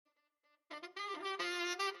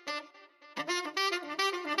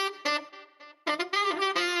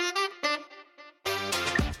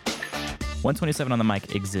One27 on the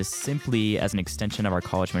Mic exists simply as an extension of our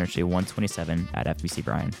college ministry, 127 at FBC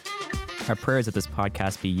Bryan. Our prayer is that this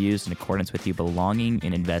podcast be used in accordance with you belonging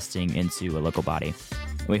and investing into a local body.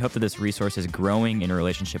 And we hope that this resource is growing in a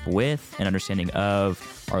relationship with and understanding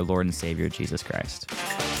of our Lord and Savior, Jesus Christ.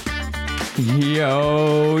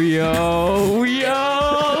 Yo, yo,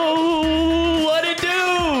 yo! What it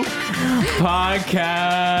do?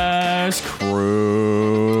 Podcast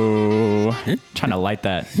crew. Trying to light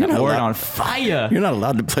that word on fire. You're not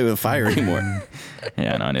allowed to play with fire anymore.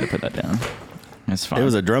 Yeah, no, I need to put that down. It's fine. It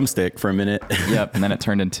was a drumstick for a minute. Yep, and then it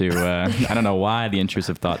turned into, I don't know why, the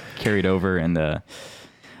intrusive thought carried over, and I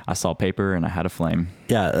saw paper and I had a flame.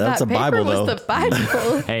 Yeah, that's a Bible, though. That paper was the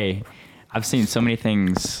Bible. Hey, I've seen so many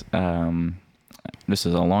things, this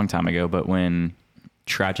is a long time ago, but when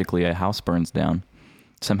tragically a house burns down,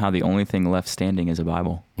 somehow the only thing left standing is a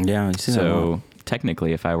Bible. Yeah, you see so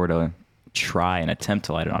technically, if I were to try and attempt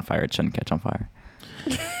to light it on fire, it shouldn't catch on fire.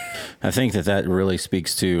 I think that really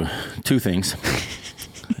speaks to two things.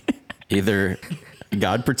 Either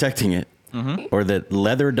God protecting it, or that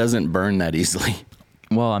leather doesn't burn that easily.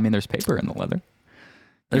 Well, I mean, there's paper in the leather.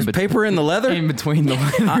 There's paper in the leather? In between the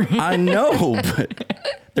leather. I know, but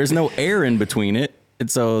there's no air in between it. And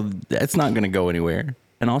so it's not going to go anywhere.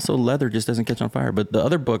 And also leather just doesn't catch on fire. But the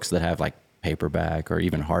other books that have like paperback or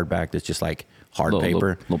even hardback, that's just like hard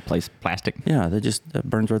paper. Little plastic. Yeah, that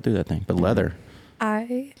burns right through that thing. But leather.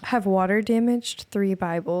 I have water damaged 3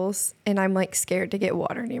 Bibles, and I'm like scared to get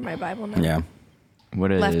water near my Bible now. Yeah.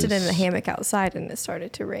 Left it in the hammock outside, and it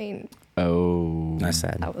started to rain. Oh. That's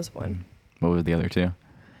sad. That was one. What were the other 2?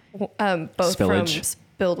 Both Spillage. from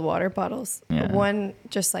spilled water bottles. Yeah. One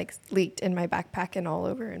just like leaked in my backpack and all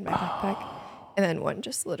over in my backpack. And then one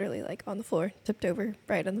just literally like on the floor, tipped over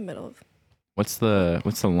right in the middle of. What's the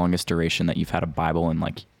longest duration that you've had a Bible and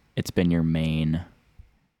like it's been your main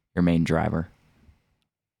driver?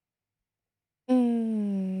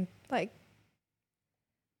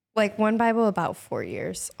 Like one Bible about 4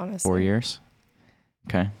 years, honestly. 4 years?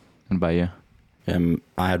 Okay. What about you?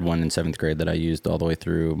 I had one in 7th grade that I used all the way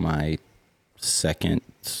through my second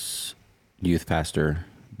youth pastor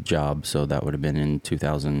job. So that would have been in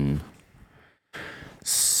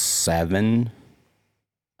 2007.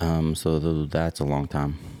 So that's a long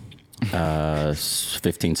time.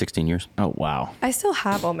 15, 16 years. Oh, wow. I still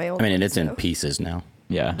have all my old. I mean, and it's in though. pieces now.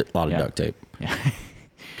 Yeah. A lot of duct tape. Yeah.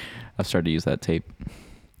 I've started to use that tape.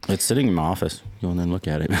 It's sitting in my office. Go in there and look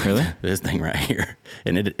at it. Really? This thing right here.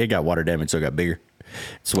 And it got water damage, so it got bigger. It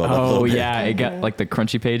swelled up a Oh, little bit. yeah. It got like the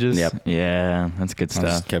crunchy pages. Yep. Yeah. That's good I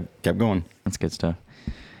stuff. just kept going. That's good stuff.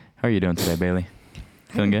 How are you doing today, Bailey?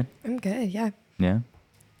 Feeling good? I'm good, yeah. Yeah.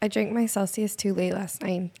 I drank my Celsius too late last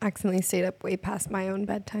night and accidentally stayed up way past my own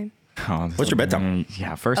bedtime. Oh, What's your bedtime?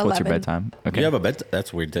 Yeah. First, what's your 11. bedtime? Okay. You have a bed?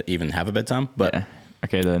 That's weird to even have a bedtime. But yeah.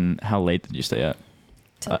 Okay, then how late did you stay up?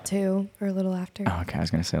 Till 2 or a little after. Oh, okay. I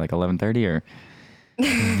was going to say like 11:30 or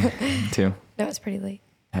 2. No, it's pretty late.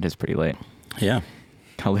 That is pretty late. yeah.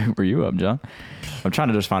 How late were you up, John? I'm trying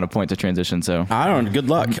to just find a point to transition, so. I don't know. Good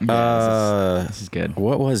luck. Yeah, this is good.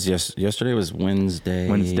 What was yesterday was Wednesday.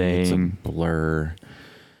 Wednesday. It's a blur.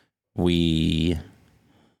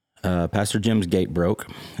 Pastor Jim's gate broke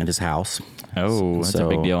at his house. Oh, that's a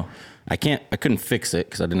big deal. I couldn't fix it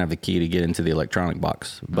because I didn't have the key to get into the electronic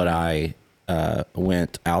box, but I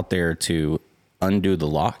went out there to undo the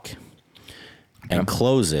lock and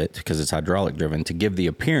close it because it's hydraulic driven to give the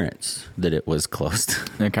appearance that it was closed.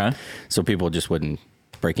 Okay. So people just wouldn't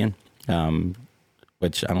break in,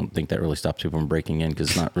 which I don't think that really stops people from breaking in because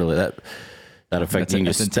it's not really that affects.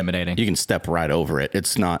 That's intimidating. You can step right over it.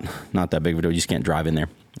 It's not that big of a deal. You just can't drive in there.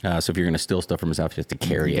 So if you're going to steal stuff from his house, you have to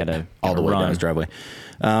carry it all the way down his driveway.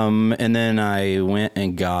 And then I went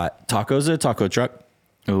and got tacos at a taco truck.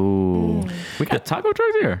 Ooh. We got taco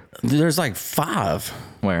trucks here. There's like 5.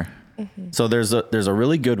 Where? So there's a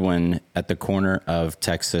really good one at the corner of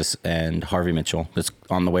Texas and Harvey Mitchell. That's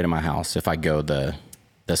on the way to my house. If I go the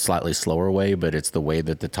slightly slower way, but it's the way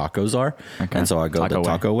that the tacos are. Okay. And so I go the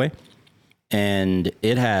taco way. And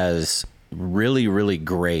it has really, really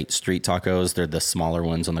great street tacos. They're the smaller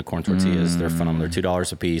ones on the corn tortillas. They're phenomenal. They're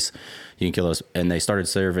 $2 a piece. You can kill those. And they started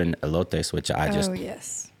serving elotes, which I just... Oh,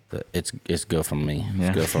 yes. It's good for me. Yeah.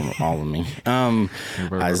 It's good for all of me. I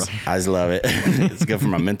love it. It's good for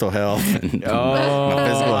my mental health and my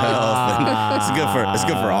physical health. And it's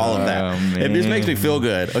good for all of that. Oh, It just makes me feel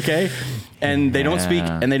good. Okay. And they don't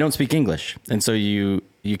speak English. And so you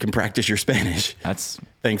can practice your Spanish. That's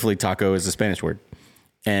Thankfully, taco is a Spanish word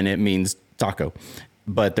and it means taco.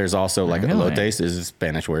 but there's also like Really? elotes is a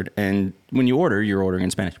Spanish word. And when you order, you're ordering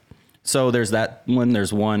in Spanish. So there's that one.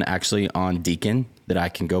 There's one actually on Deacon that I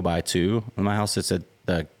can go by too. In my house, it's at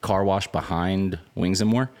the car wash behind Wings and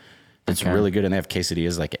More. It's Okay. really good. And they have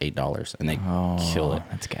quesadillas like $8 and they kill it.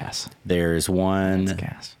 That's gas. There's one That's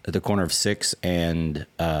gas. at the corner of 6th and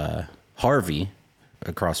Harvey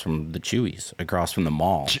across from the Chewies, across from the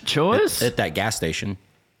mall. Chewies? At that gas station.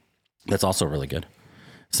 That's also really good.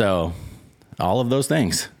 So all of those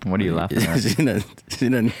things. What are you laughing at? She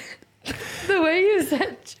didn't- The way you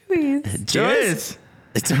said cheese. Cheers.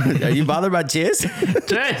 Are you bothered by cheers?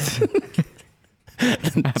 Cheers.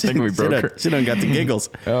 I think we broke her. She done got the giggles.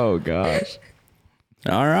 Oh gosh.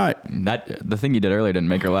 All right. That the thing you did earlier didn't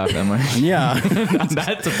make her laugh, Emily. Yeah.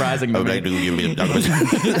 That's surprising to me.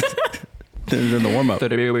 There's in the warm up.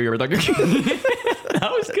 That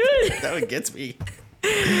was good. That one gets me.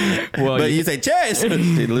 Well, But you say cheers,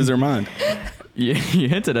 she'd lose her mind. you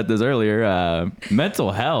hinted at this earlier.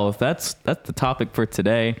 Mental health. That's the topic for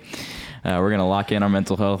today. We're gonna lock in our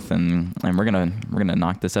mental health and we're gonna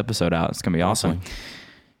knock this episode out. It's gonna be awesome.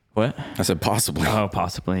 What? I said possibly. Oh,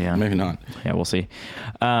 possibly. Yeah. Maybe not. Yeah, we'll see.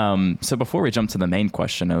 So before we jump to the main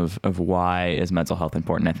question of why is mental health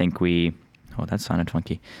important, I think that sounded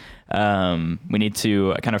funky. We need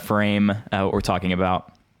to kind of frame what we're talking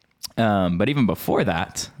about. But even before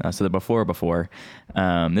that, so the before,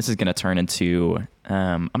 this is going to turn into,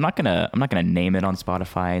 I'm not going to name it on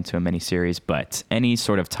Spotify into a mini series, but any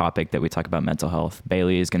sort of topic that we talk about mental health,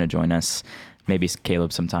 Bailey is going to join us. Maybe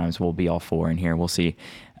Caleb sometimes. We'll be all four in here. We'll see.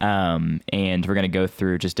 And we're going to go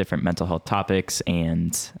through just different mental health topics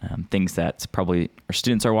and things that probably our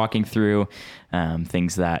students are walking through,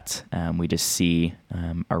 things that we just see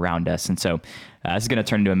around us. And so this is going to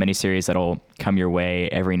turn into a mini series that'll come your way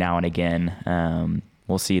every now and again.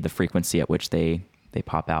 We'll see the frequency at which they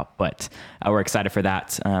pop out, but we're excited for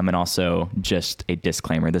that. And also just a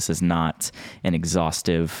disclaimer, this is not an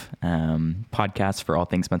exhaustive podcast for all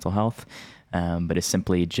things mental health. But it's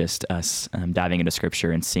simply just us diving into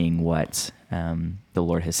scripture and seeing what the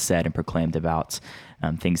Lord has said and proclaimed about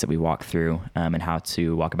things that we walk through and how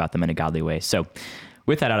to walk about them in a godly way. So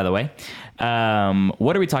with that out of the way,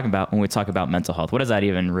 what are we talking about when we talk about mental health? What does that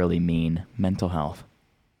even really mean, mental health?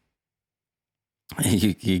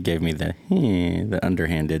 You gave me the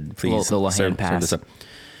underhanded, please. The little hand pass. This up.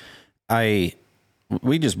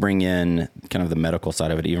 We just bring in kind of the medical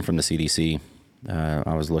side of it, even from the CDC.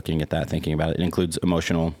 I was looking at that, thinking about it. It includes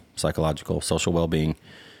emotional, psychological, social well-being,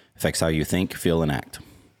 affects how you think, feel, and act.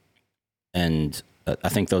 And I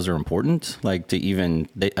think those are important. Like I think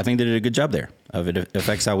they did a good job there. It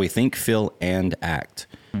affects how we think, feel, and act.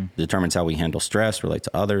 Determines how we handle stress, relate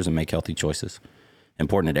to others, and make healthy choices.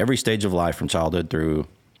 Important at every stage of life, from childhood through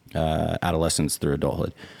adolescence through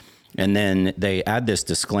adulthood. And then they add this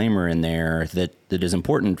disclaimer in there that is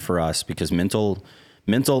important for us because mental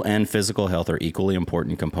and physical health are equally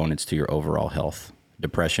important components to your overall health.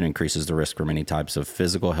 Depression increases the risk for many types of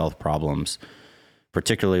physical health problems,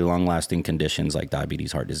 particularly long-lasting conditions like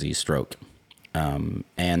diabetes, heart disease, stroke,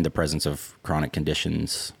 and the presence of chronic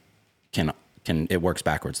conditions it works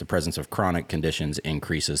backwards. The presence of chronic conditions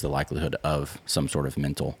increases the likelihood of some sort of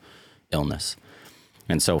mental illness.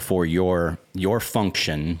 And so for your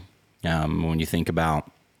function, when you think about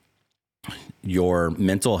your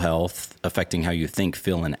mental health affecting how you think,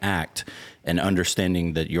 feel, and act, and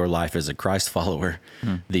understanding that your life as a Christ follower,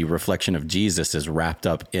 the reflection of Jesus is wrapped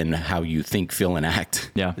up in how you think, feel, and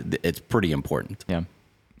act. Yeah. It's pretty important. Yeah,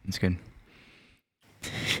 it's good.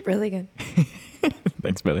 Really good.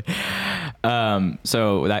 Thanks, Billy.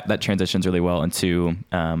 So that transitions really well into,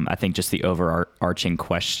 I think, just the overarching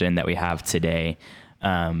question that we have today.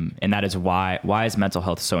 And that is why is mental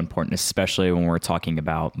health so important, especially when we're talking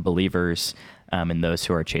about believers and those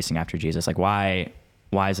who are chasing after Jesus? Like, why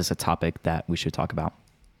is this a topic that we should talk about?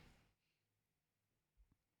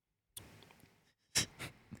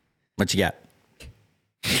 What you got?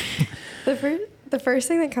 The first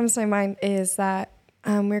thing that comes to my mind is that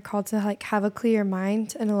we're called to like have a clear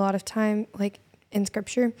mind, and a lot of time, like in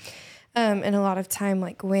scripture, and a lot of time,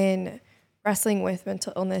 like when wrestling with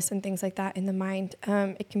mental illness and things like that in the mind,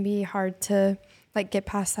 it can be hard to like get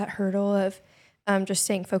past that hurdle of just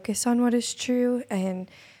staying focused on what is true and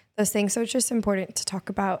those things. So it's just important to talk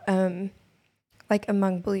about like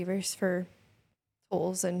among believers for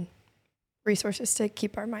tools and resources to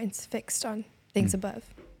keep our minds fixed on things above.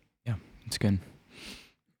 Yeah, it's good.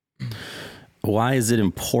 Why is it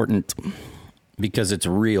important? Because it's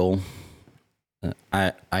real.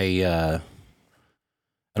 I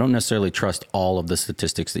don't necessarily trust all of the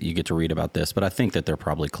statistics that you get to read about this, but I think that they're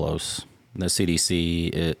probably close. The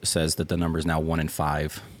CDC, it says that the number is now 1 in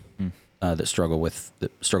 5 that struggle with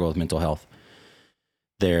mental health.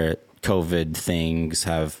 Their COVID things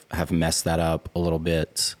have messed that up a little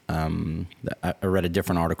bit. I read a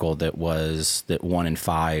different article that 1 in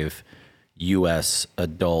 5 U.S.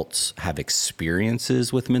 adults have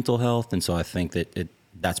experiences with mental health, and so I think that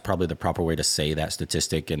that's probably the proper way to say that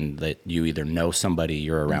statistic, and that you either know somebody,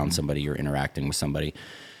 you're around somebody, you're interacting with somebody.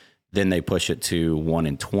 Then they push it to 1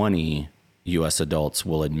 in 20 U.S. adults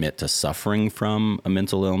will admit to suffering from a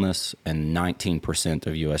mental illness, and 19%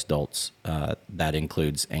 of U.S. adults, that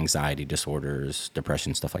includes anxiety disorders,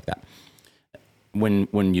 depression, stuff like that.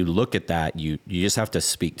 When you look at that, you just have to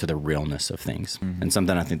speak to the realness of things. And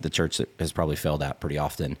something I think the church has probably failed at pretty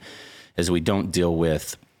often is we don't deal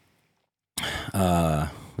with,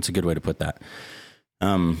 what's a good way to put that?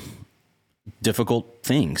 Difficult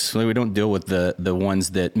things. We don't deal with the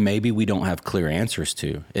ones that maybe we don't have clear answers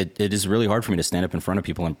to. It is really hard for me to stand up in front of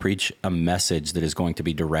people and preach a message that is going to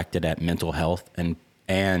be directed at mental health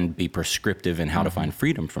and be prescriptive in how to find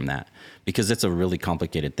freedom from that, because it's a really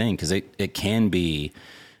complicated thing, because it can be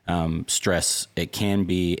stress, it can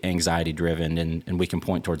be anxiety driven, and we can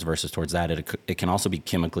point towards verses towards that. It can also be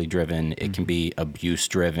chemically driven. It can be abuse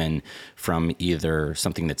driven from either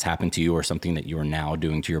something that's happened to you or something that you are now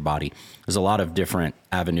doing to your body. There's a lot of different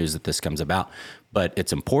avenues that this comes about, but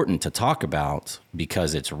it's important to talk about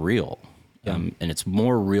because it's real. And it's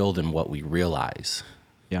more real than what we realize.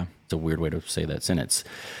 Yeah. It's a weird way to say that sentence.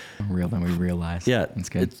 Real than we realize. Yeah. That's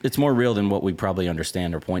good. It's more real than what we probably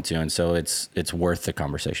understand or point to. And so it's worth the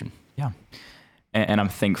conversation. Yeah. And I'm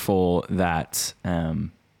thankful that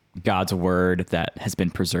God's word that has been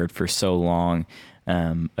preserved for so long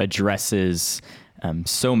addresses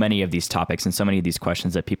so many of these topics and so many of these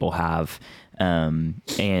questions that people have.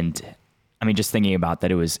 And I mean, just thinking about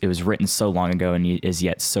that, it was written so long ago and is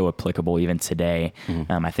yet so applicable even today.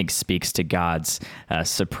 I think speaks to God's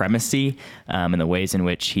supremacy and the ways in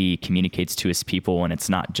which He communicates to His people. And it's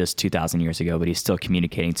not just 2,000 years ago, but He's still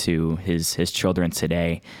communicating to His children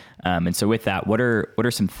today. And so, with that, what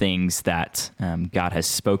are some things that God has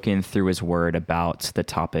spoken through His Word about the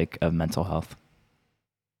topic of mental health?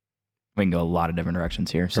 We can go a lot of different directions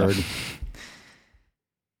here. So.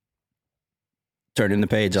 Turning the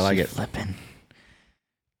page. I like it. Flipping.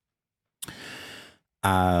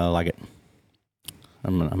 I like it.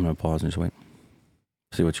 I'm gonna pause and just wait.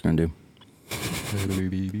 See what you're gonna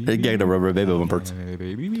do. Get the rubber baby on parts.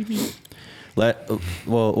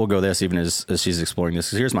 We'll go this even as she's exploring this.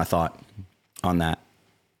 Because here's my thought on that.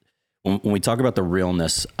 When we talk about the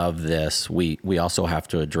realness of this, we also have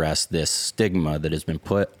to address this stigma that has been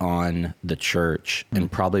put on the church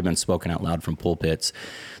and probably been spoken out loud from pulpits,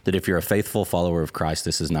 that if you're a faithful follower of Christ,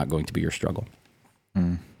 this is not going to be your struggle.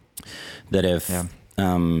 That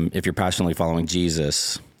if you're passionately following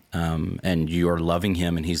Jesus and you're loving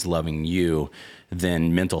Him and He's loving you,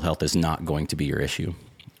 then mental health is not going to be your issue,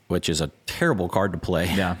 which is a terrible card to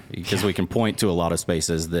play. Because we can point to a lot of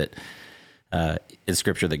spaces that in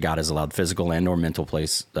Scripture that God has allowed physical and or mental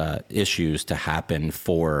issues to happen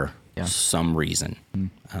for some reason.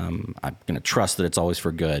 I'm going to trust that it's always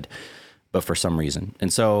for good, but for some reason.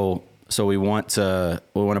 And so we want to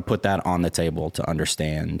put that on the table to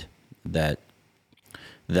understand that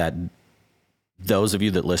those of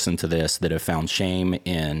you that listen to this that have found shame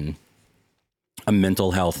in a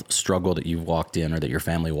mental health struggle that you've walked in or that your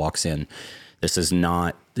family walks in,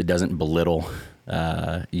 it doesn't belittle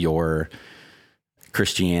your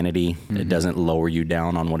Christianity. It doesn't lower you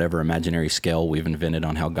down on whatever imaginary scale we've invented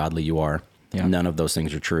on how godly you are. None of those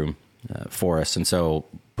things are true for us. And so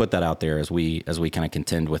put that out there as we kind of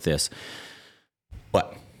contend with this.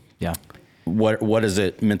 But what is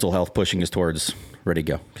it mental health pushing us towards? Ready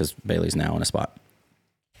to go, because Bailey's now in a spot.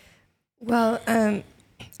 Well,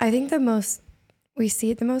 I think we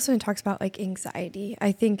see it the most when it talks about like anxiety,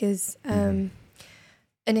 I think is, and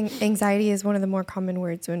anxiety is one of the more common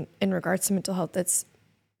words in regards to mental health that's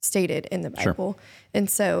stated in the Bible. Sure. And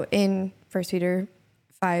so in 1 Peter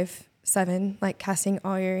 5:7, like casting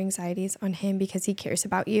all your anxieties on Him because He cares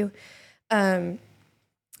about you,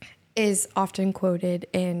 is often quoted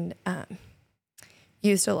and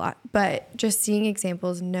used a lot. But just seeing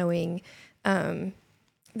examples, knowing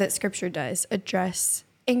that Scripture does address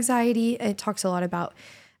anxiety, it talks a lot about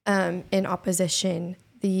in opposition,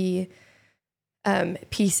 the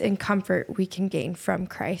peace and comfort we can gain from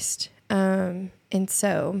Christ. And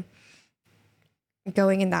so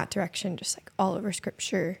going in that direction, just like all over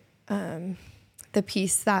Scripture, the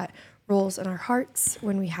peace that rules in our hearts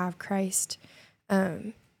when we have Christ.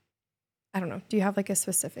 I don't know. Do you have like a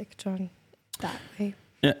specific, John, that way?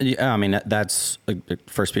 Yeah, I mean, that's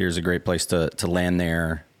First Peter is a great place to land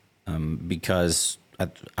there, because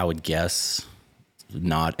I would guess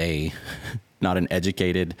not an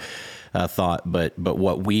educated thought, but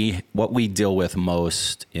what we deal with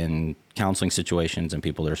most in counseling situations and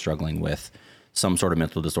people that are struggling with some sort of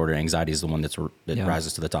mental disorder, anxiety is the one that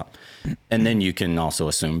rises to the top. And then you can also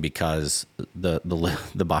assume, because the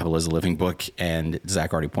Bible is a living book, and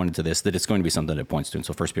Zach already pointed to this, that it's going to be something that it points to. And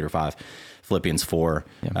so 1 Peter 5, Philippians 4,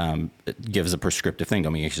 it gives a prescriptive thing.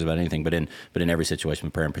 Don't be anxious about anything, but in every situation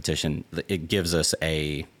with prayer and petition, it gives us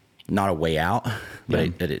not a way out, but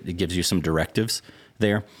it gives you some directives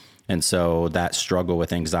there. And so that struggle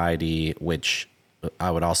with anxiety, which I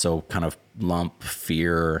would also kind of lump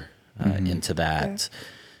fear into that,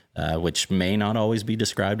 which may not always be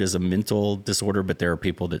described as a mental disorder, but there are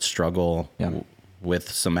people that struggle with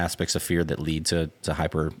some aspects of fear that lead to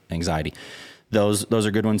hyper anxiety. Those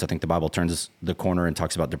are good ones. I think the Bible turns the corner and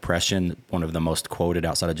talks about depression. One of the most quoted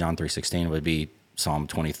outside of John 3:16 would be Psalm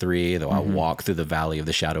 23, though I walk through the valley of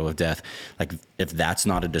the shadow of death. Like, if that's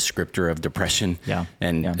not a descriptor of depression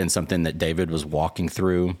and something that David was walking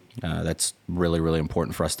through, that's really, really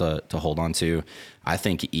important for us to hold on to. I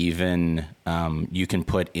think even you can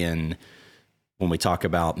put in, when we talk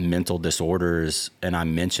about mental disorders, and I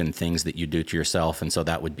mentioned things that you do to yourself, and so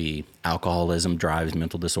that would be alcoholism drives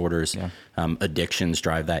mental disorders, addictions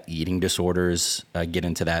drive that, eating disorders get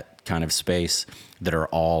into that kind of space, that are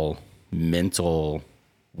all mental,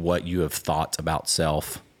 what you have thought about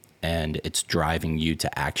self, and it's driving you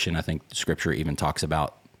to action. I think Scripture even talks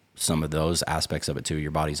about some of those aspects of it too.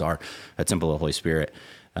 Your bodies are a temple of the Holy Spirit.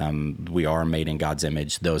 We are made in God's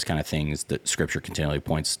image. Those kind of things that Scripture continually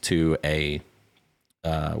points to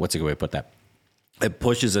what's a good way to put that? It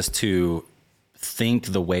pushes us to think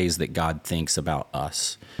the ways that God thinks about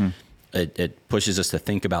us. It pushes us to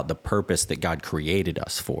think about the purpose that God created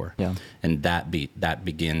us for. And that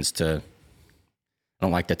begins to, I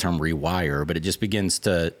don't like the term rewire, but it just begins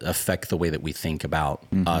to affect the way that we think about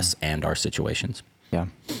us and our situations.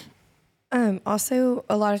 Also,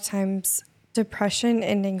 a lot of times depression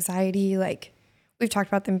and anxiety, like we've talked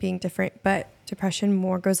about them being different, but depression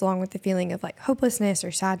more goes along with the feeling of like hopelessness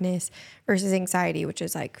or sadness, versus anxiety, which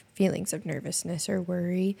is like feelings of nervousness or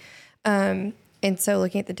worry. And so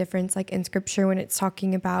looking at the difference, like in Scripture, when it's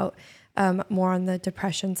talking about more on the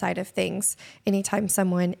depression side of things, anytime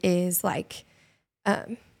someone is like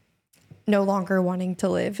no longer wanting to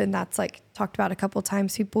live, and that's like talked about a couple of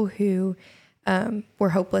times, people who were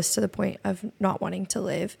hopeless to the point of not wanting to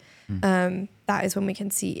live, that is when we can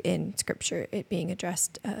see in Scripture it being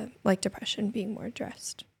addressed, like depression being more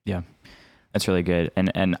addressed. Yeah, that's really good.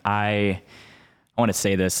 And I want to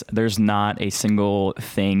say this, there's not a single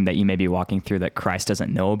thing that you may be walking through that Christ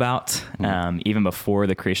doesn't know about. Even before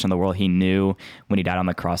the creation of the world, he knew when he died on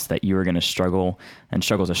the cross that you were going to struggle, and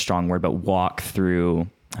struggle is a strong word, but walk through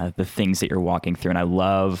the things that you're walking through. And I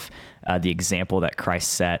love the example that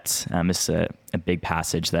Christ set. It's a big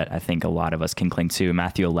passage that I think a lot of us can cling to.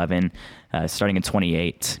 Matthew 11, starting in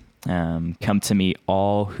 28. Come to me,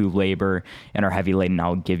 all who labor and are heavy laden, I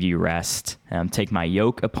will give you rest. Take my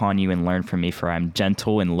yoke upon you and learn from me, for I'm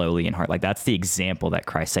gentle and lowly in heart. Like, that's the example that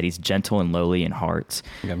Christ said. He's gentle and lowly in heart.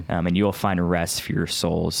 And you will find rest for your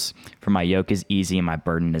souls. For my yoke is easy and my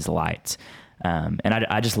burden is light. And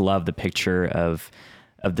I just love the picture of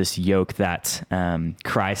this yoke that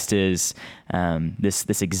Christ is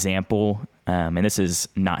this example. And this is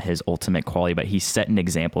not his ultimate quality, but he set an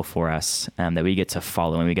example for us that we get to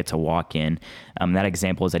follow and we get to walk in. That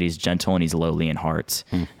example is that he's gentle and he's lowly in heart.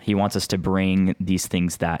 He wants us to bring these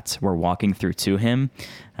things that we're walking through to him.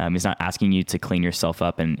 He's not asking you to clean yourself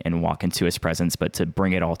up and walk into his presence, but to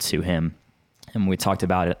bring it all to him. And we talked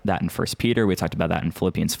about that in 1 Peter. We talked about that in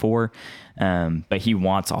Philippians 4. But he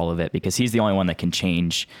wants all of it because he's the only one that can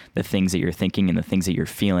change the things that you're thinking and the things that you're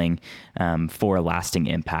feeling for a lasting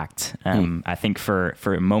impact. I think for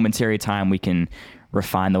a momentary time, we can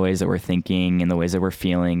refine the ways that we're thinking and the ways that we're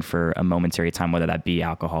feeling for a momentary time, whether that be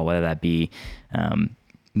alcohol, whether that be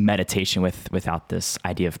meditation without this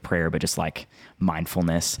idea of prayer, but just like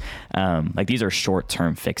mindfulness. Like, these are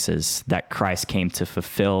short-term fixes that Christ came to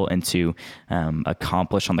fulfill and to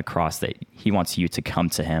accomplish on the cross, that he wants you to come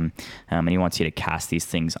to him, and he wants you to cast these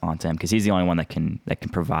things onto him because he's the only one that can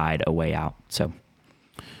provide a way out. So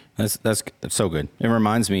that's so good. It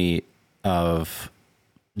reminds me of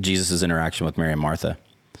Jesus's interaction with Mary and Martha.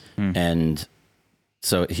 And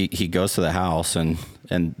so he goes to the house and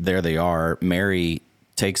there they are. Mary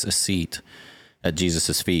takes a seat at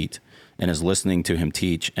Jesus's feet and is listening to him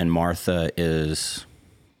teach. And Martha is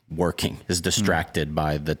working, is distracted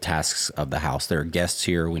by the tasks of the house. There are guests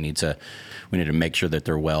here. We need to make sure that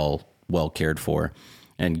they're well cared for.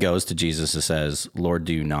 And goes to Jesus and says, Lord,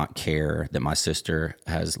 do you not care that my sister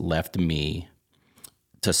has left me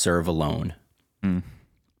to serve alone?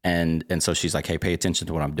 And so she's like, hey, pay attention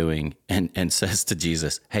to what I'm doing. And says to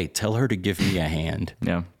Jesus, hey, tell her to give me a hand.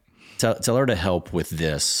 Yeah. Tell her to help with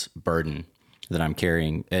this burden that I'm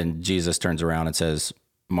carrying. And Jesus turns around and says,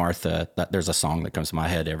 Martha, there's a song that comes to my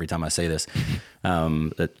head every time I say this,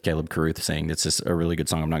 that Caleb Carruth sang. It's just a really good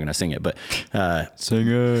song. I'm not going to sing it, but sing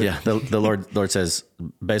it. Yeah, the Lord says,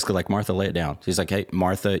 basically like, Martha, lay it down. He's like, hey,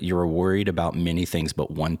 Martha, you're worried about many things, but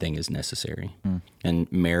one thing is necessary. And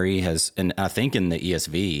Mary has, and I think in the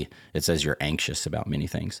ESV, it says you're anxious about many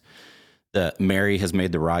things. Mary has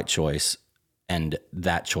made the right choice, and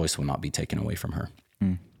that choice will not be taken away from her.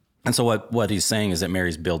 And so what he's saying is that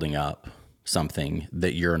Mary's building up something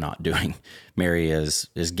that you're not doing. Mary is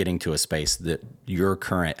getting to a space that your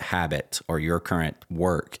current habit or your current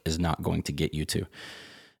work is not going to get you to.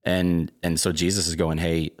 And so Jesus is going,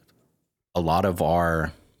 hey, a lot of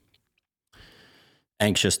our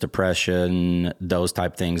anxious depression, those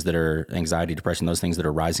type things that are anxiety, depression, those things that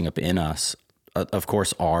are rising up in us, of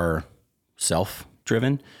course, are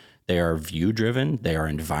self-driven. They are view-driven. They are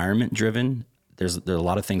environment-driven. There are a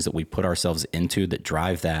lot of things that we put ourselves into that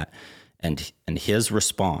drive that. And his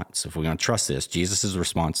response, if we're going to trust this, Jesus'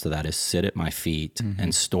 response to that is sit at my feet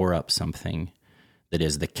and store up something that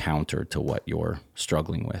is the counter to what you're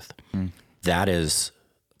struggling with. That is,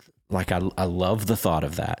 like, I love the thought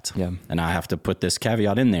of that. Yeah. And I have to put this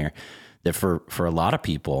caveat in there that for a lot of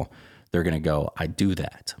people, they're going to go, I do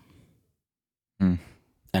that. And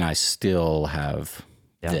I still have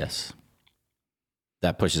this.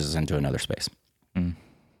 That pushes us into another space.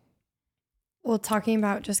 Well, talking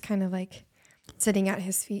about just kind of like sitting at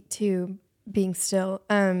his feet too, being still.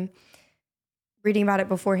 Reading about it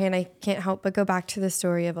beforehand, I can't help but go back to the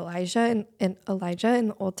story of Elijah and Elijah in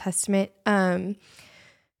the Old Testament. When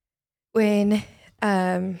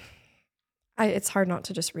it's hard not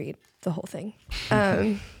to just read the whole thing.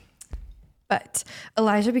 But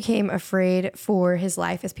Elijah became afraid for his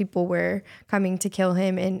life as people were coming to kill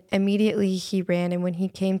him, and immediately he ran. And when he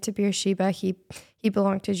came to Beersheba, he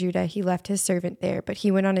belonged to Judah. He left his servant there, but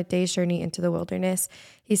he went on a day's journey into the wilderness.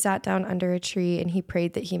 He sat down under a tree and he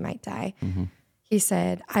prayed that he might die. He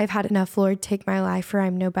said, I've had enough, Lord, take my life, for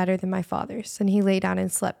I'm no better than my fathers. And he lay down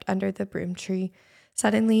and slept under the broom tree.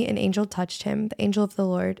 Suddenly an angel touched him, the angel of the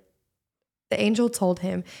Lord. The angel told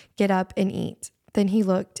him, get up and eat. Then he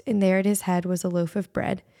looked, and there at his head was a loaf of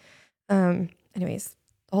bread. Anyways,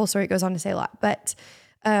 the whole story goes on to say a lot, but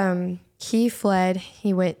he fled.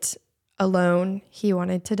 He went alone. He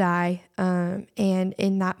wanted to die. And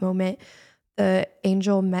in that moment, the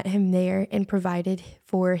angel met him there and provided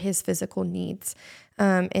for his physical needs,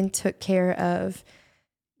 and took care of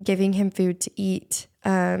giving him food to eat.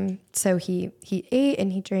 So he ate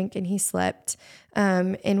and he drank and he slept,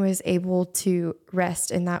 and was able to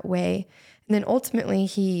rest in that way. And then ultimately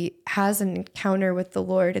he has an encounter with the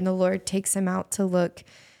Lord, and the Lord takes him out to look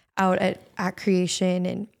out at creation,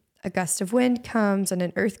 and a gust of wind comes and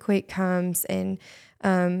an earthquake comes, and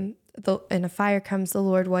a fire comes. The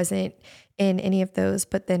Lord wasn't in any of those,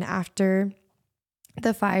 but then after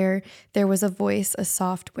the fire, there was a voice, a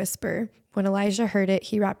soft whisper. When Elijah heard it,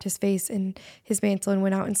 he wrapped his face in his mantle and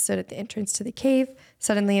went out and stood at the entrance to the cave.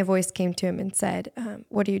 Suddenly a voice came to him and said,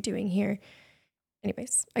 what are you doing here?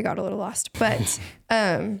 Anyways, I got a little lost, but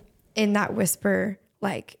in that whisper,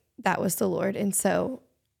 like, that was the Lord. And so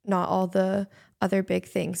not all the other big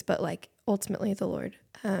things, but like ultimately the Lord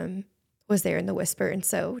was there in the whisper. And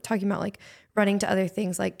so talking about like running to other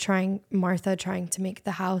things, like Martha trying to make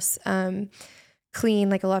the house clean.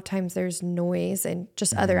 Like a lot of times there's noise and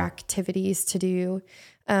just other activities to do,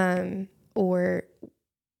 or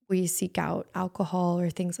we seek out alcohol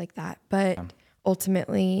or things like that. But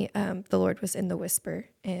ultimately, the Lord was in the whisper,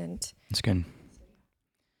 and it's good.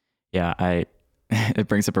 Yeah, it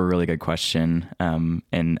brings up a really good question,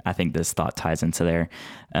 and I think this thought ties into there.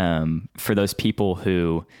 For those people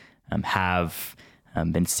who have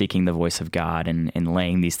been seeking the voice of God and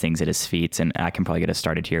laying these things at His feet, and I can probably get us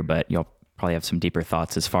started here, but you'll probably have some deeper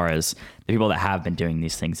thoughts as far as the people that have been doing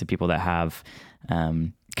these things, the people that have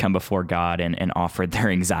come before God and offered their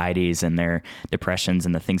anxieties and their depressions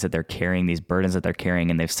and the things that they're carrying, these burdens that they're carrying,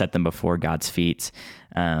 and they've set them before God's feet.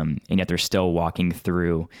 And yet they're still walking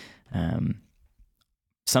through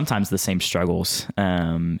sometimes the same struggles.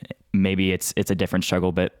 Maybe it's a different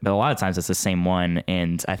struggle, but a lot of times it's the same one.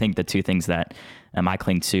 And I think the two things that I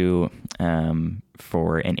cling to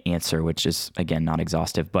for an answer, which is, again, not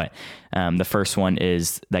exhaustive. But the first one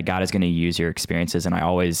is that God is going to use your experiences. And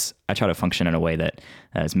I try to function in a way that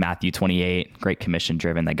is Matthew 28, Great Commission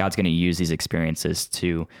driven, that God's going to use these experiences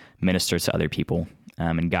to minister to other people.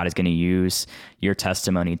 And God is going to use your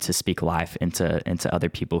testimony to speak life into other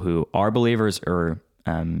people who are believers, or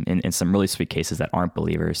in some really sweet cases that aren't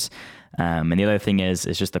believers. And the other thing is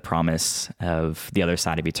just the promise of the other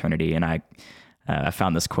side of eternity. And I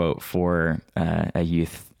found this quote for a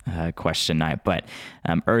youth question night, but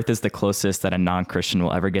earth is the closest that a non-Christian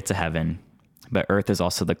will ever get to heaven, but earth is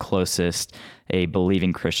also the closest a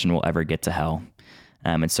believing Christian will ever get to hell.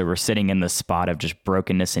 And so we're sitting in the spot of just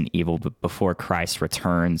brokenness and evil before Christ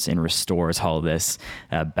returns and restores all of this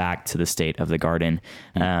back to the state of the garden.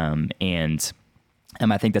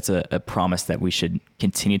 And I think that's a promise that we should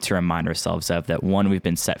continue to remind ourselves of, that one, we've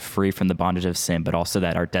been set free from the bondage of sin, but also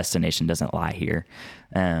that our destination doesn't lie here.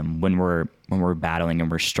 When we're battling and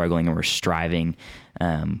we're struggling and we're striving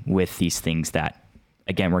with these things that,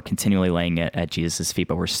 again, we're continually laying it at Jesus' feet,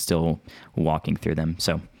 but we're still walking through them.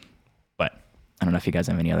 So, but I don't know if you guys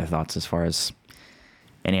have any other thoughts as far as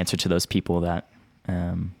an answer to those people that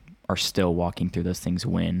are still walking through those things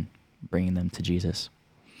when bringing them to Jesus.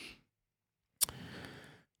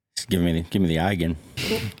 Just give me the eye again.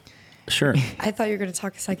 Sure. I thought you were going to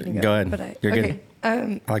talk a second ago. Go ahead. But You're okay.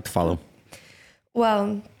 good. I like to follow.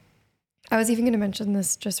 Well, I was even going to mention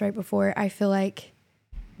this just right before. I feel like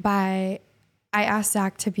I asked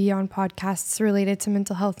Zach to be on podcasts related to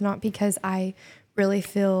mental health, not because I really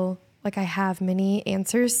feel like I have many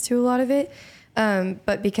answers to a lot of it,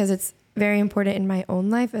 but because it's very important in my own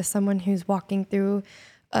life as someone who's walking through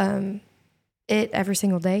it every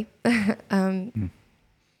single day.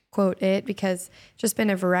 Quote it, because it's just been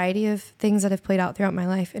a variety of things that have played out throughout my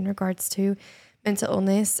life in regards to mental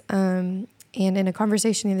illness. And in a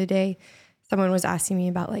conversation the other day, someone was asking me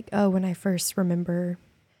about when I first remember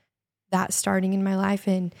that starting in my life.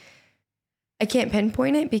 And I can't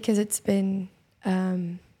pinpoint it because it's been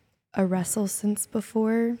a wrestle since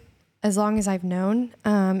before, as long as I've known,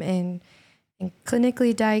 and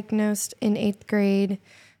clinically diagnosed in 8th grade.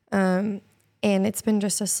 And it's been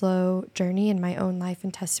just a slow journey in my own life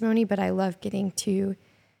and testimony, but I love getting to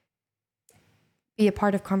be a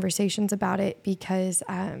part of conversations about it because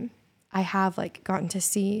I have gotten to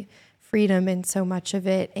see freedom in so much of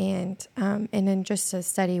it, and then just a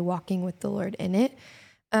steady walking with the Lord in it,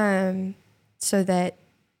 so that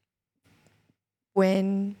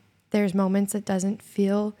when there's moments it doesn't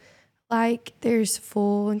feel like there's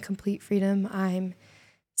full and complete freedom, I'm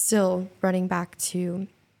still running back to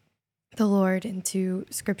the Lord and to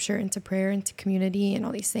scripture and to prayer and to community and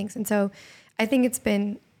all these things. And so I think it's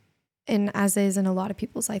been, and as is in a lot of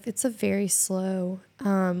people's life, it's a very slow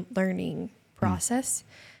learning process.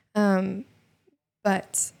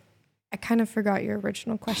 But I kind of forgot your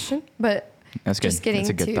original question, but that's good. Just getting that's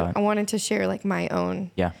a good to, thought. I wanted to share my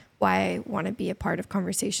own, Yeah. why I want to be a part of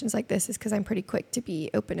conversations like this is because I'm pretty quick to be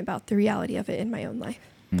open about the reality of it in my own life.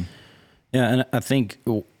 Yeah, and I think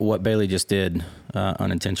what Bailey just did,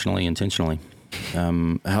 unintentionally, intentionally,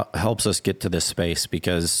 helps us get to this space,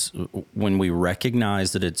 because when we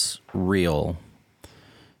recognize that it's real,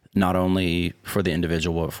 not only for the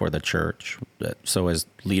individual, but for the church. So as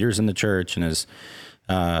leaders in the church and as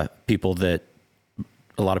people that,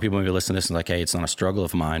 a lot of people maybe listen to this and hey, it's not a struggle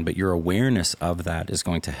of mine, but your awareness of that is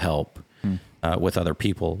going to help with other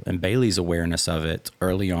people. And Bailey's awareness of it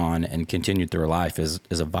early on and continued through her life is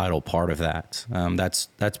a vital part of that.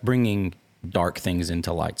 That's bringing dark things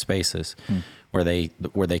into light spaces where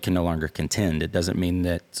they can no longer contend. It doesn't mean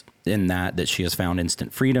that in that she has found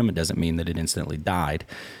instant freedom. It doesn't mean that it instantly died,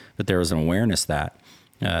 but there is an awareness that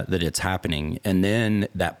it's happening. And then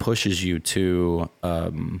that pushes you to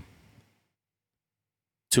a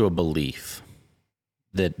belief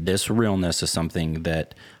that this realness is something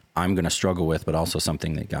that I'm going to struggle with, but also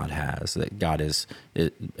something that God has, that God is,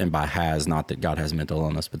 and by has, not that God has mental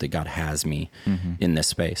illness, but that God has me in this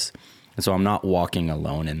space. And so I'm not walking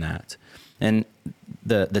alone in that. And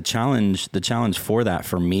the challenge for that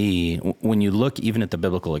for me, when you look even at the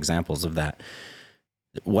biblical examples of that,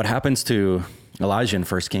 what happens to Elijah in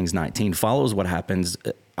 1 Kings 19 follows what happens,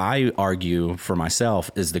 I argue for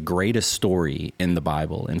myself, is the greatest story in the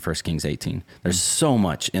Bible in 1 Kings 18. There's so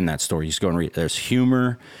much in that story. You just go and read. There's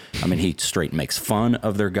humor. I mean, he straight makes fun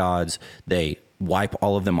of their gods. They wipe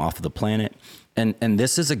all of them off of the planet. And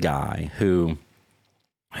this is a guy who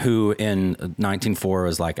in 19:4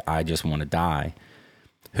 was like, I just want to die,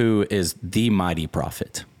 who is the mighty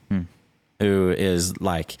prophet, who is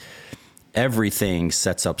like, everything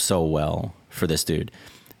sets up so well for this dude,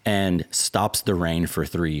 and stops the rain for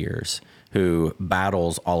 3 years, who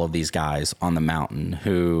battles all of these guys on the mountain,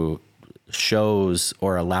 who shows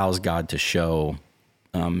or allows God to show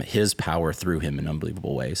his power through him in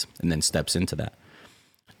unbelievable ways, and then steps into that.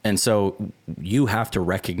 And so you have to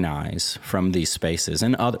recognize from these spaces,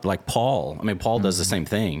 and other, like Paul, I mean, Paul does the same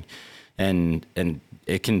thing. And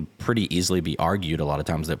it can pretty easily be argued a lot of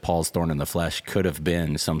times that Paul's thorn in the flesh could have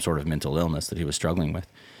been some sort of mental illness that he was struggling with.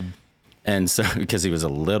 And so, because he was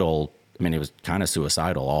he was kind of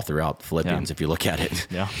suicidal all throughout Philippians, if you look at it.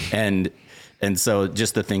 Yeah. And so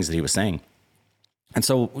just the things that he was saying. And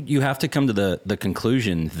so you have to come to the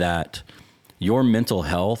conclusion that your mental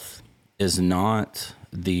health is not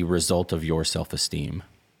the result of your self-esteem,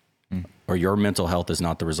 or your mental health is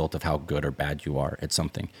not the result of how good or bad you are at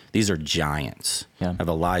something. These are giants. Yeah. I have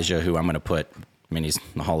Elijah, who I'm going to put, he's in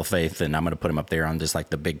the Hall of Faith, and I'm going to put him up there on just like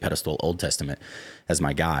the big pedestal Old Testament as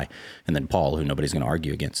my guy. And then Paul, who nobody's going to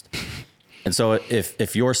argue against. And so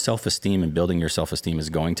if your self-esteem and building your self-esteem is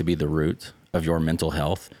going to be the root of your mental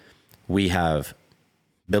health, we have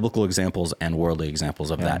biblical examples and worldly examples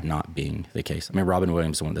of that not being the case. I mean, Robin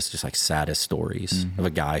Williams is one of the just like saddest stories of a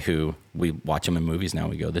guy who we watch him in movies now.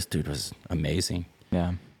 We go, this dude was amazing.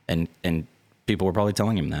 Yeah. And people were probably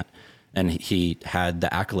telling him that, and he had the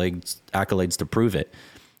accolades to prove it,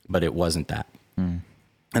 but it wasn't that.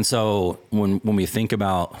 And so when we think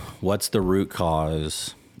about what's the root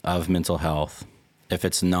cause of mental health, if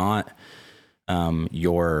it's not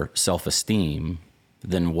your self-esteem,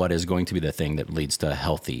 then what is going to be the thing that leads to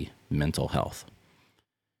healthy mental health?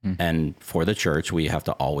 And for the church, we have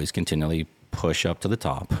to always continually push up to the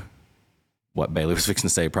top what Bailey was fixing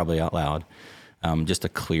to say, probably out loud, just a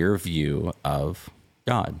clear view of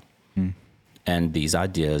God. And these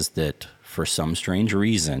ideas that for some strange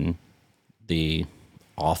reason, the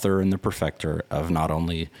author and the perfecter of not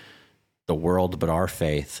only the world, but our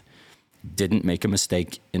faith didn't make a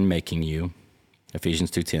mistake in making you, Ephesians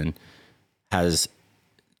 2:10,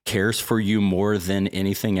 cares for you more than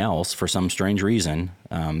anything else for some strange reason.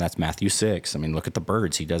 That's Matthew 6. I mean, look at the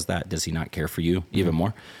birds. He does that. Does he not care for you even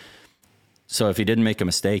more? So if he didn't make a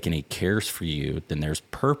mistake and he cares for you, then there's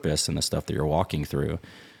purpose in the stuff that you're walking through.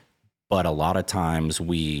 But a lot of times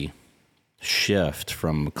we shift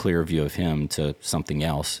from a clear view of him to something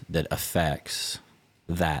else that affects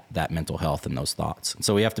that mental health and those thoughts. And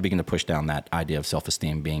so we have to begin to push down that idea of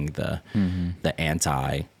self-esteem being the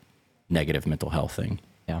anti-negative mental health thing.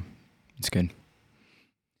 Yeah, it's good.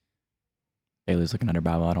 Bailey's looking at her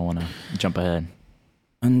Bible. I don't want to jump ahead.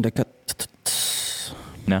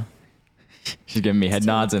 No? She's giving me head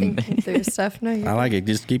nods and through stuff. No, I like it.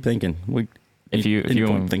 Just keep thinking. If you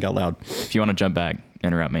want to think out loud, if you want to jump back,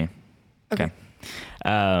 interrupt me. Okay.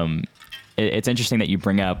 It's interesting that you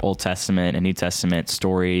bring up Old Testament and New Testament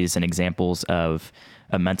stories and examples of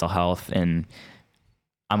mental health, and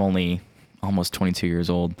I'm only almost 22 years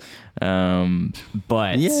old.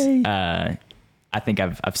 But I think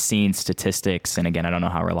I've seen statistics, and again, I don't know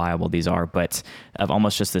how reliable these are, but of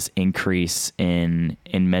almost just this increase in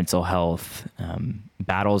mental health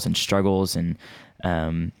battles and struggles, and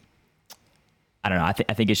I don't know. I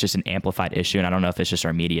think it's just an amplified issue, and I don't know if it's just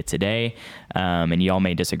our media today. And y'all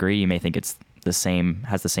may disagree. You may think it's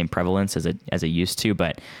has the same prevalence as it used to.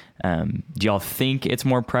 But do y'all think it's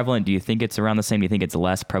more prevalent? Do you think it's around the same? Do you think it's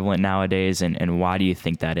less prevalent nowadays? And why do you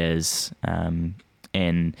think that is?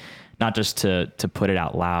 And not just to put it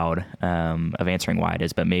out loud of answering why it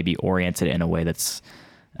is, but maybe orient it in a way that's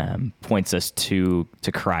points us to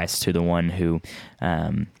Christ, to the one who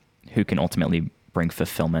can ultimately bring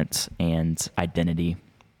fulfillment and identity.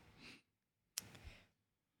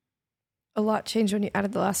 A lot changed when you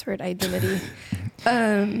added the last word, identity.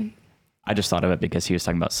 I just thought of it because he was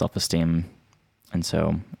talking about self-esteem. And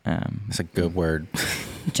so it's a good word.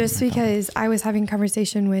 Just because I was having a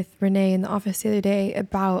conversation with Renee in the office the other day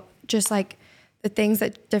about just like the things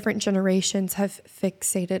that different generations have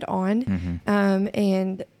fixated on.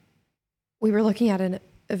 And we were looking at an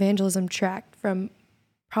evangelism tract from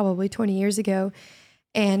probably 20 years ago,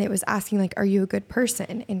 and it was asking like, are you a good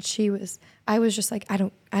person? And I was just like, I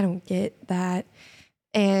don't get that.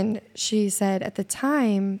 And she said at the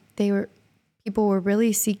time people were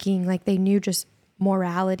really seeking, like they knew just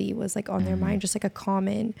morality was like on their mind, just like a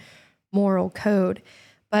common moral code.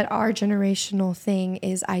 But our generational thing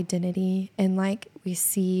is identity. And like we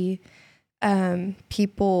see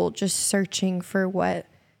people just searching for what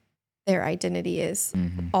their identity is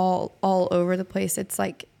all over the place. It's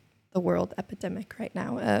like the world epidemic right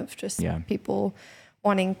now of just people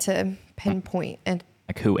wanting to pinpoint and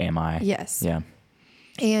like, who am I? Yes. Yeah.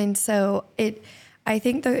 And so I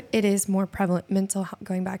think that it is more prevalent.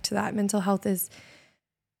 Going back to that, mental health is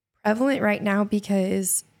prevalent right now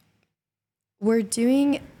because we're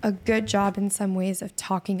doing a good job in some ways of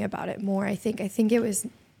talking about it more. I think it's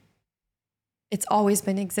always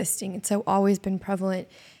been existing. It's so always been prevalent,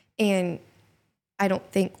 and I don't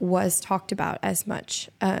think was talked about as much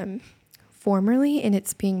formerly, and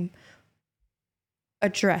it's being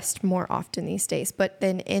addressed more often these days. But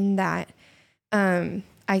then in that,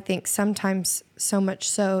 I think sometimes so much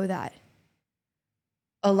so that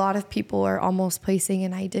a lot of people are almost placing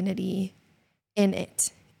an identity in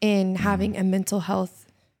it, in having a mental health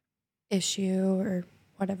issue or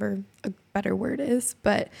whatever a better word is.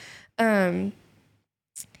 But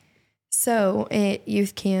so at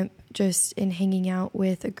youth camp, just in hanging out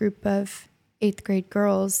with a group of 8th grade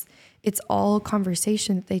girls, it's all a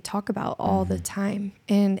conversation that they talk about all the time.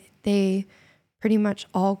 And they pretty much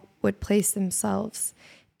all would place themselves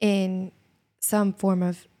in some form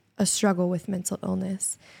of a struggle with mental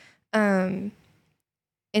illness. And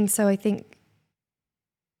so I think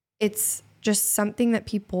it's just something that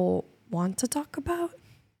people want to talk about,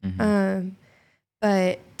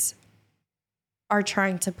 but are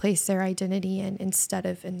trying to place their identity in instead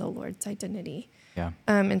of in the Lord's identity. Yeah.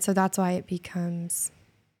 And so that's why it becomes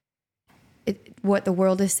what the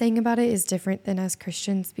world is saying about it is different than as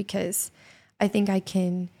Christians, because I think I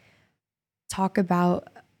can talk about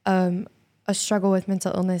a struggle with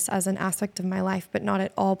mental illness as an aspect of my life, but not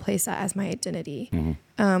at all place that as my identity,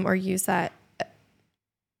 or use that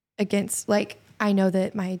against, like, I know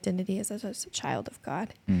that my identity is as a child of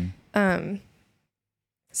God.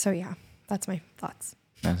 So yeah, that's my thoughts.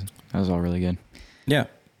 That was all really good. Yeah.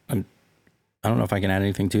 I don't know if I can add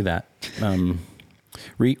anything to that.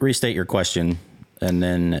 Restate your question, and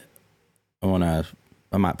then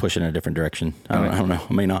I might push it in a different direction. I don't know.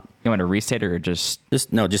 I may not. You want to restate it or just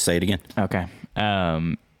say it again. Okay.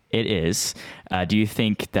 It is. Do you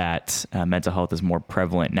think that mental health is more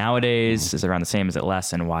prevalent nowadays? Is it around the same? Is it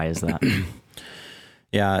less? And why is that?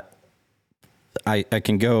 Yeah, I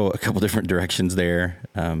can go a couple different directions there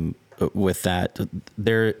with that.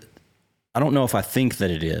 I don't know if I think that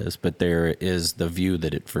it is, but there is the view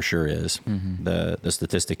that it for sure is. The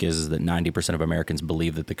statistic is that 90% of Americans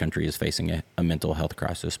believe that the country is facing a mental health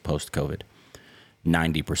crisis post-COVID.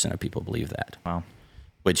 90% of people believe that. Wow.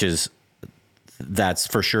 That's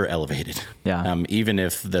for sure elevated. Yeah. Even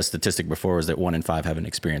if the statistic before was that 1 in 5 have an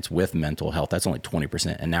experience with mental health, that's only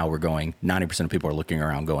 20%. And now we're going, 90% of people are looking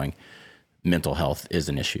around going, mental health is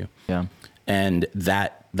an issue. Yeah. And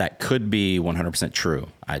that could be 100% true.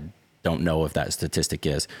 I don't know if that statistic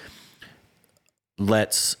is.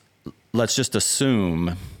 Let's just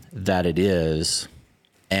assume that it is.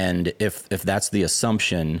 And if that's the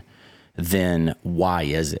assumption, then why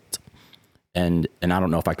is it? And I don't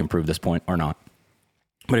know if I can prove this point or not.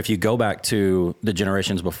 But if you go back to the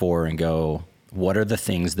generations before and go, what are the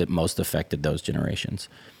things that most affected those generations?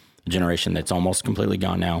 A generation that's almost completely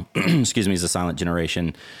gone now, excuse me, is a silent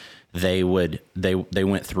generation. They went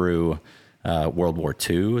through World War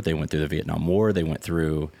II. They went through the Vietnam War. They went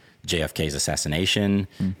through JFK's assassination.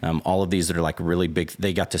 All of these that are like really big.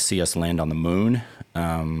 They got to see us land on the moon.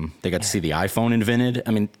 They got to see the iPhone invented.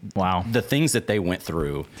 I mean, wow. The things that they went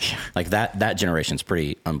through, like that generation's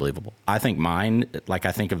pretty unbelievable. I think mine, like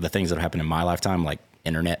I think of the things that happened in my lifetime, like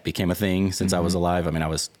internet became a thing since I was alive. I mean, I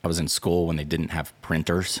was in school when they didn't have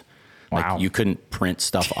printers. Wow. Like you couldn't print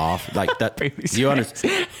stuff off like that. You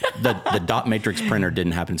understand? The dot matrix printer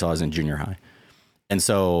didn't happen until I was in junior high. And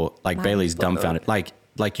so like Bailey's dumbfounded, like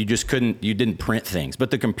you just you didn't print things,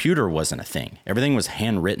 but the computer wasn't a thing. Everything was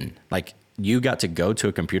handwritten. Like you got to go to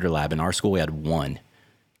a computer lab. In our school, we had one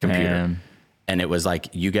computer. Man. And it was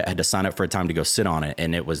like had to sign up for a time to go sit on it.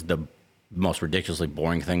 And it was the most ridiculously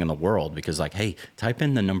boring thing in the world because like, hey, type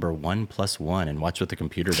in the number 1 + 1 and watch what the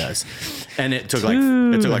computer does. And it took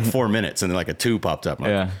like 4 minutes, and then like a 2 popped up.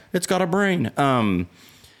 Like, it's got a brain.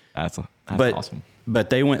 That's awesome. But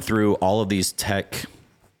they went through all of these tech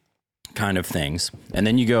kind of things, and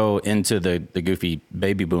then you go into the goofy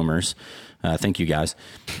baby boomers. Thank you guys.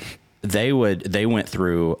 They went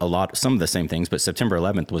through some of the same things, but September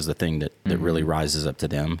 11th was the thing that really rises up to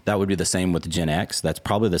them. That would be the same with Gen X. That's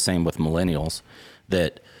probably the same with millennials,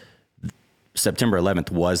 that September 11th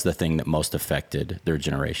was the thing that most affected their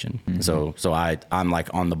generation. So I'm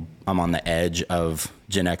on the edge of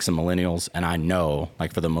Gen X and millennials. And I know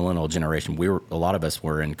like for the millennial generation, a lot of us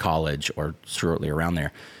were in college or shortly around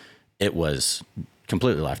there. It was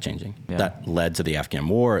completely life-changing. Yeah. That led to the Afghan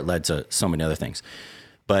war. It led to so many other things.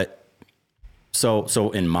 But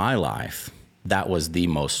so in my life, that was the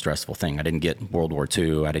most stressful thing. I didn't get World War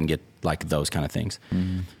II. I didn't get like those kind of things.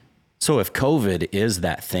 So if COVID is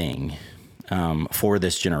that thing for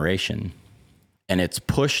this generation, And it's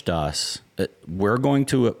pushed us. We're going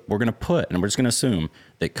to put, and we're just going to assume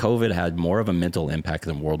that COVID had more of a mental impact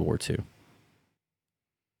than World War II.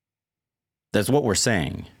 That's what we're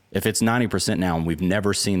saying. If it's 90% now and we've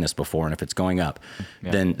never seen this before, and if it's going up,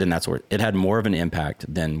 then that's where it had more of an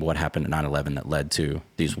impact than what happened at 9/11 that led to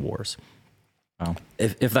these wars. Wow.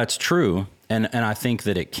 If that's true, and I think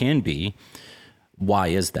that it can be, why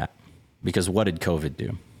is that? Because what did COVID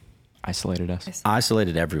do? Isolated us.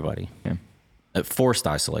 Isolated everybody. Yeah. Forced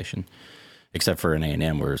isolation, except for an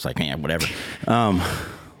A&M where it's like, man, whatever.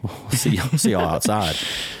 We'll see y'all outside.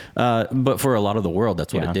 But for a lot of the world,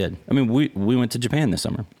 that's what it did. I mean, we went to Japan this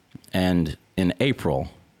summer, and in April,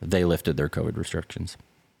 they lifted their COVID restrictions.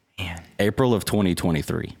 Man. April of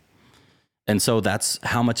 2023. And so that's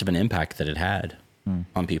how much of an impact that it had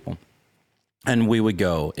on people. And we would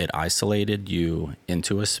go, it isolated you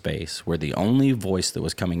into a space where the only voice that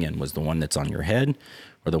was coming in was the one that's on your head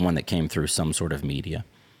or the one that came through some sort of media,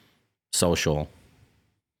 social,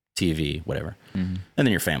 TV, whatever. And then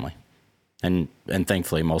your family. And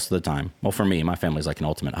thankfully, most of the time, well, for me, my family's like an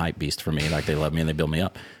ultimate hype beast for me. Like, they love me and they build me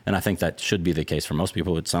up. And I think that should be the case for most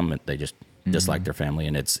people. With some, they just dislike their family,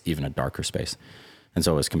 and it's even a darker space. And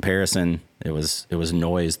so it was comparison. It was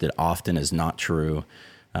noise that often is not true,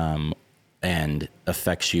 and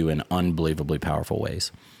affects you in unbelievably powerful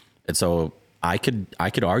ways. And so I could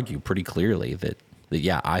argue pretty clearly that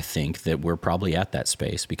yeah, I think that we're probably at that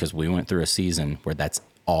space because we went through a season where that's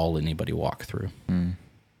all anybody walked through.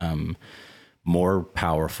 More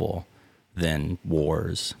powerful than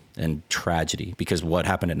wars and tragedy, because what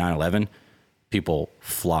happened at 9/11, people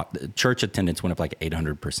flocked. Church attendance went up like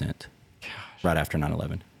 800% right after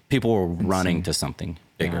 9/11. People were running to something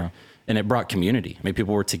bigger. Yeah. And it brought community. I mean,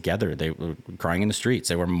 people were together. They were crying in the streets.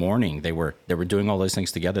 They were mourning. They were doing all those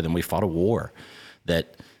things together. Then we fought a war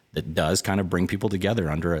that does kind of bring people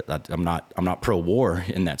together under it. I'm not pro-war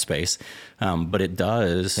in that space, but it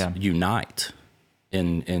does unite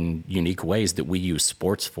in unique ways that we use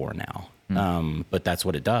sports for now. But that's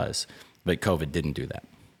what it does. But COVID didn't do that.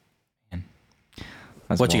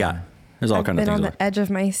 What you got? There's all kind of things. I've been on the edge of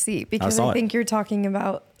my seat because I think you're talking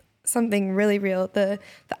about something really real, the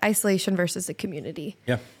isolation versus the community.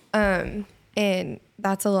 Yeah. And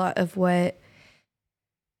that's a lot of what,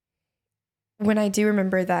 when I do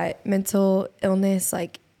remember that mental illness,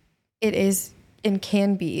 like, it is and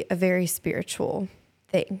can be a very spiritual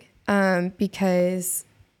thing. Because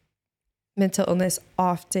mental illness,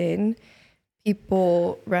 often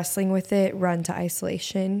people wrestling with it run to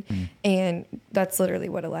isolation. And that's literally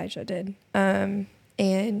what Elijah did.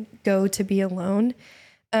 And go to be alone.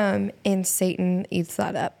 And Satan eats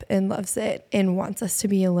that up and loves it and wants us to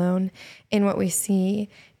be alone. And what we see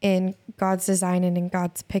in God's design and in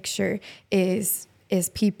God's picture is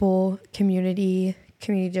people,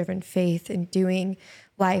 community-driven faith, and doing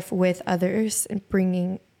life with others and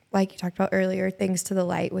bringing, like you talked about earlier, things to the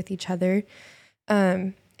light with each other.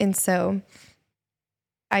 And so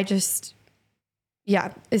I just,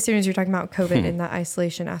 as soon as you're talking about COVID and that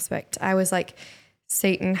isolation aspect, I was like,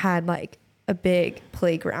 Satan had like a big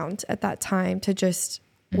playground at that time to just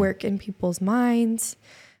work in people's minds,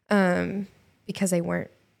 because they weren't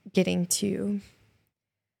getting to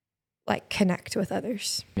like connect with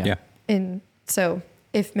others. Yeah. And so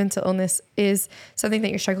if mental illness is something that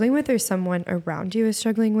you're struggling with or someone around you is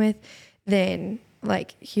struggling with, then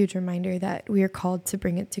like huge reminder that we are called to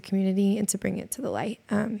bring it to community and to bring it to the light.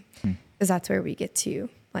 Because that's where we get to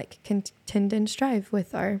like contend and strive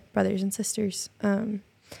with our brothers and sisters,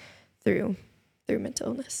 through mental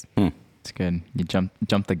illness. It's good. You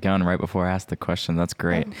jumped the gun right before I asked the question. That's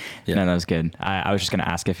great. Yeah. No, that was good. I was just going to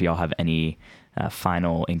ask if y'all have any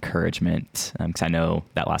final encouragement, because I know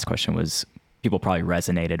that last question was people probably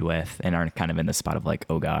resonated with and are kind of in the spot of like,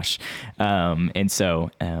 oh gosh. And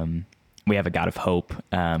so we have a God of hope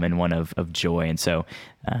and one of joy. And so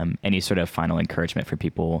any sort of final encouragement for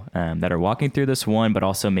people that are walking through this one, but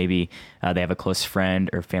also maybe they have a close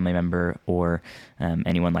friend or family member or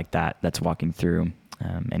anyone like that that's walking through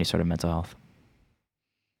any sort of mental health.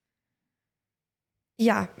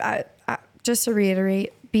 Yeah. Just to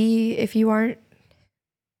reiterate, if you aren't,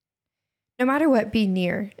 no matter what, be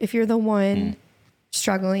near. If you're the one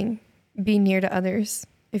struggling, be near to others.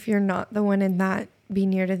 If you're not the one in that, be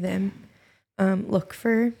near to them. Look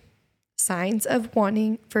for signs of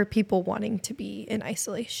people wanting to be in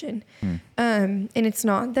isolation. And it's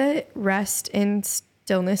not that rest and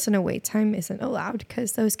stillness and away time isn't allowed,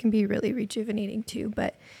 because those can be really rejuvenating too,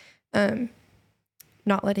 but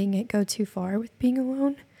not letting it go too far with being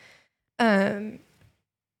alone.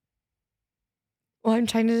 Well, I'm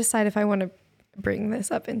trying to decide if I want to bring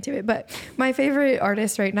this up into it, but my favorite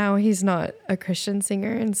artist right now, he's not a Christian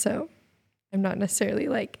singer, and so I'm not necessarily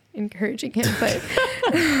like encouraging him, but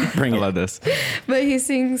I love this. But he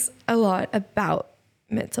sings a lot about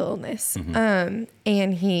mental illness. And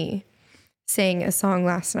he sang a song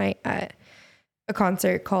last night at a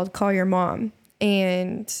concert called Call Your Mom.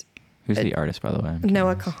 And who's the artist, by the way?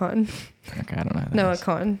 Noah Kahan. Okay, I don't know. Noah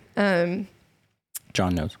Kahan.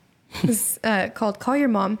 John knows. It's called Call Your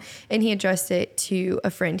Mom, and he addressed it to a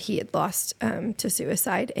friend he had lost to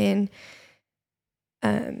suicide. And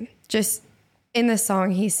just in the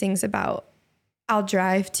song, he sings about, I'll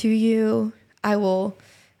drive to you. I will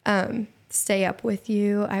stay up with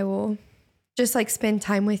you. I will just like spend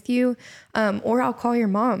time with you. Or I'll call your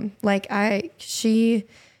mom. Like she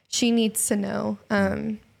needs to know,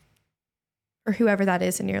 or whoever that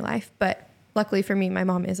is in your life. But luckily for me, my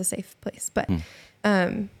mom is a safe place. But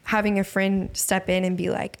having a friend step in and be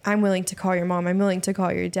like, I'm willing to call your mom. I'm willing to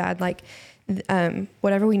call your dad. Like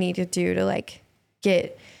whatever we need to do to like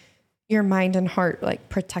get your mind and heart like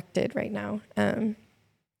protected right now.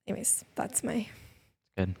 Anyways, that's my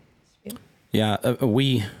good. Yeah,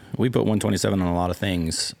 we put 127 on a lot of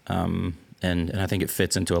things, and I think it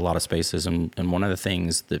fits into a lot of spaces. And one of the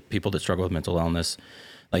things that people that struggle with mental illness,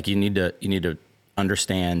 like you need to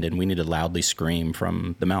understand, and we need to loudly scream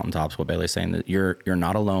from the mountaintops what Bailey's saying, that you're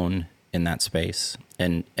not alone in that space.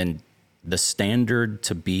 And the standard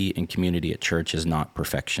to be in community at church is not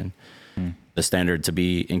perfection. The standard to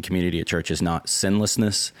be in community at church is not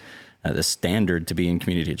sinlessness. The standard to be in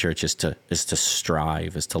community at church is to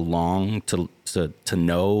strive, is to long to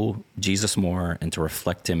know Jesus more and to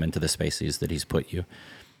reflect him into the spaces that he's put you.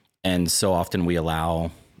 And so often we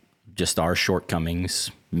allow just our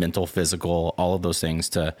shortcomings, mental, physical, all of those things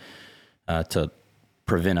to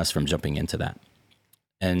prevent us from jumping into that.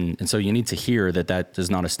 And so you need to hear that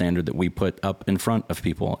is not a standard that we put up in front of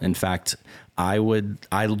people. In fact, I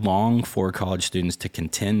long for college students to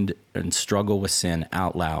contend and struggle with sin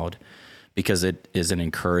out loud, because it is an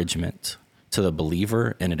encouragement to the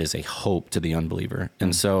believer and it is a hope to the unbeliever.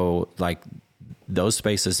 And so like those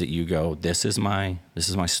spaces that you go, this is my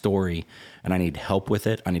story and I need help with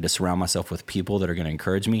it. I need to surround myself with people that are going to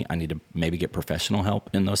encourage me. I need to maybe get professional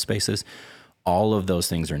help in those spaces. All of those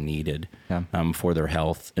things are needed for their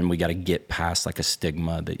health. And we got to get past like a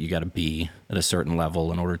stigma that you got to be at a certain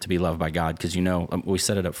level in order to be loved by God. Because, we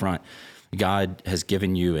said it up front, God has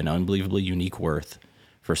given you an unbelievably unique worth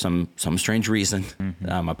for some strange reason.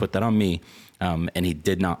 I put that on me. And he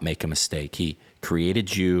did not make a mistake. He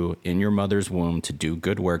created you in your mother's womb to do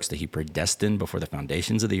good works that he predestined before the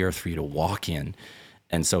foundations of the earth for you to walk in.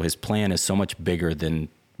 And so his plan is so much bigger than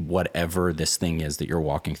whatever this thing is that you're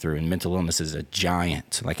walking through. And mental illness is a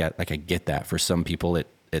giant. Like I get that. For some people,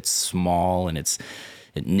 it's small and it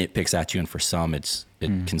nitpicks at you, and for some, it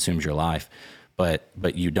consumes your life.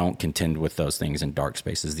 But you don't contend with those things in dark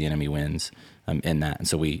spaces. The enemy wins in that, and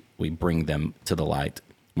so we bring them to the light.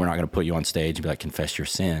 We're not going to put you on stage and be like, confess your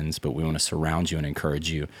sins, but we want to surround you and encourage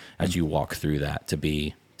you as you walk through that to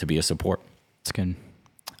be a support. That's good.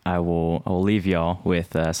 I will leave y'all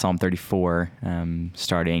with Psalm 34,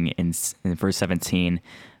 starting in verse 17,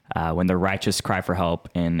 when the righteous cry for help,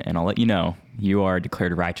 and I'll let you know, you are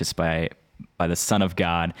declared righteous by the Son of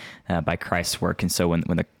God, by Christ's work. And so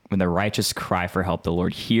when the righteous cry for help, the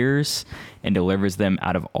Lord hears and delivers them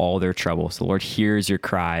out of all their troubles. The Lord hears your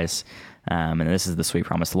cries, and this is the sweet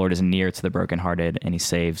promise. The Lord is near to the brokenhearted, and he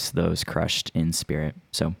saves those crushed in spirit.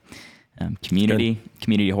 So community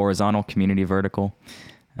horizontal, community vertical.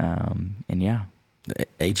 And yeah, the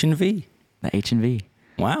H&V. The H&V.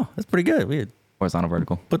 Wow, that's pretty good. We had horizontal,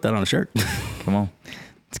 vertical. Put that on a shirt. Come on,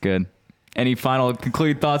 it's good. Any final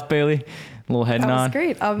concluding thoughts, Bailey? A little heading on. That was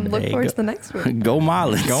great. Look forward to the next one. Go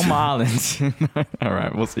Marlins. Go Marlins. All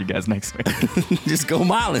right, we'll see you guys next week. Just go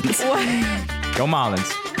Marlins. What? Go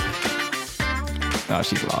Marlins. Oh,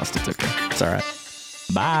 she's lost. It's okay. It's all right.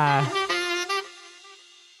 Bye.